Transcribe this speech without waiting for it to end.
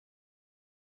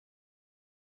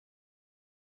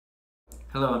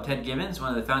Hello, I'm Ted Gibbons, one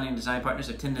of the founding design partners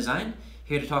of Tin Design,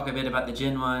 here to talk a bit about the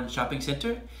Jinwan Shopping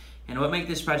Center. And what makes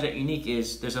this project unique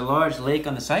is there's a large lake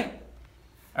on the site.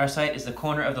 Our site is the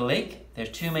corner of the lake. There's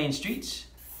two main streets.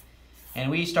 And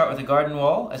we start with a garden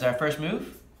wall as our first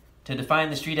move to define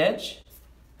the street edge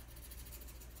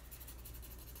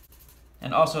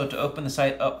and also to open the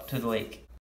site up to the lake.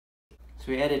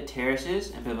 So we added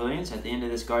terraces and pavilions at the end of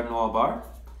this garden wall bar.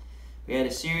 We add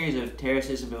a series of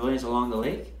terraces and pavilions along the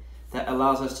lake that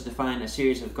allows us to define a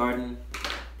series of garden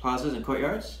plazas and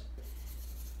courtyards.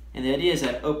 And the idea is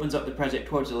that it opens up the project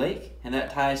towards the lake, and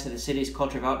that ties to the city's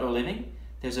culture of outdoor living.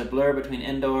 There's a blur between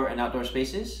indoor and outdoor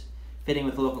spaces, fitting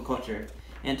with local culture.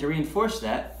 And to reinforce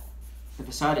that, the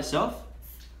facade itself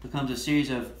becomes a series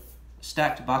of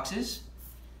stacked boxes,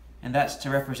 and that's to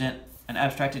represent an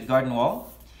abstracted garden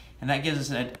wall. And that gives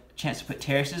us a chance to put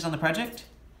terraces on the project.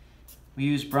 We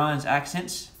use bronze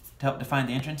accents to help define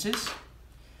the entrances.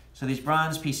 So these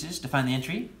bronze pieces define the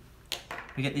entry.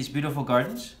 We get these beautiful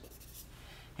gardens.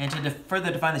 And to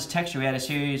further define this texture, we add a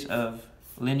series of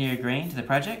linear grain to the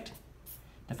project,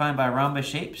 defined by rhombus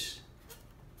shapes.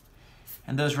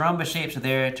 And those rhombus shapes are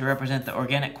there to represent the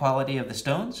organic quality of the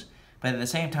stones, but at the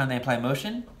same time they apply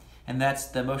motion, and that's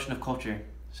the motion of culture.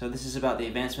 So this is about the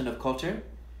advancement of culture,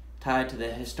 tied to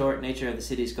the historic nature of the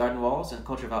city's garden walls and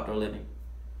culture of outdoor living.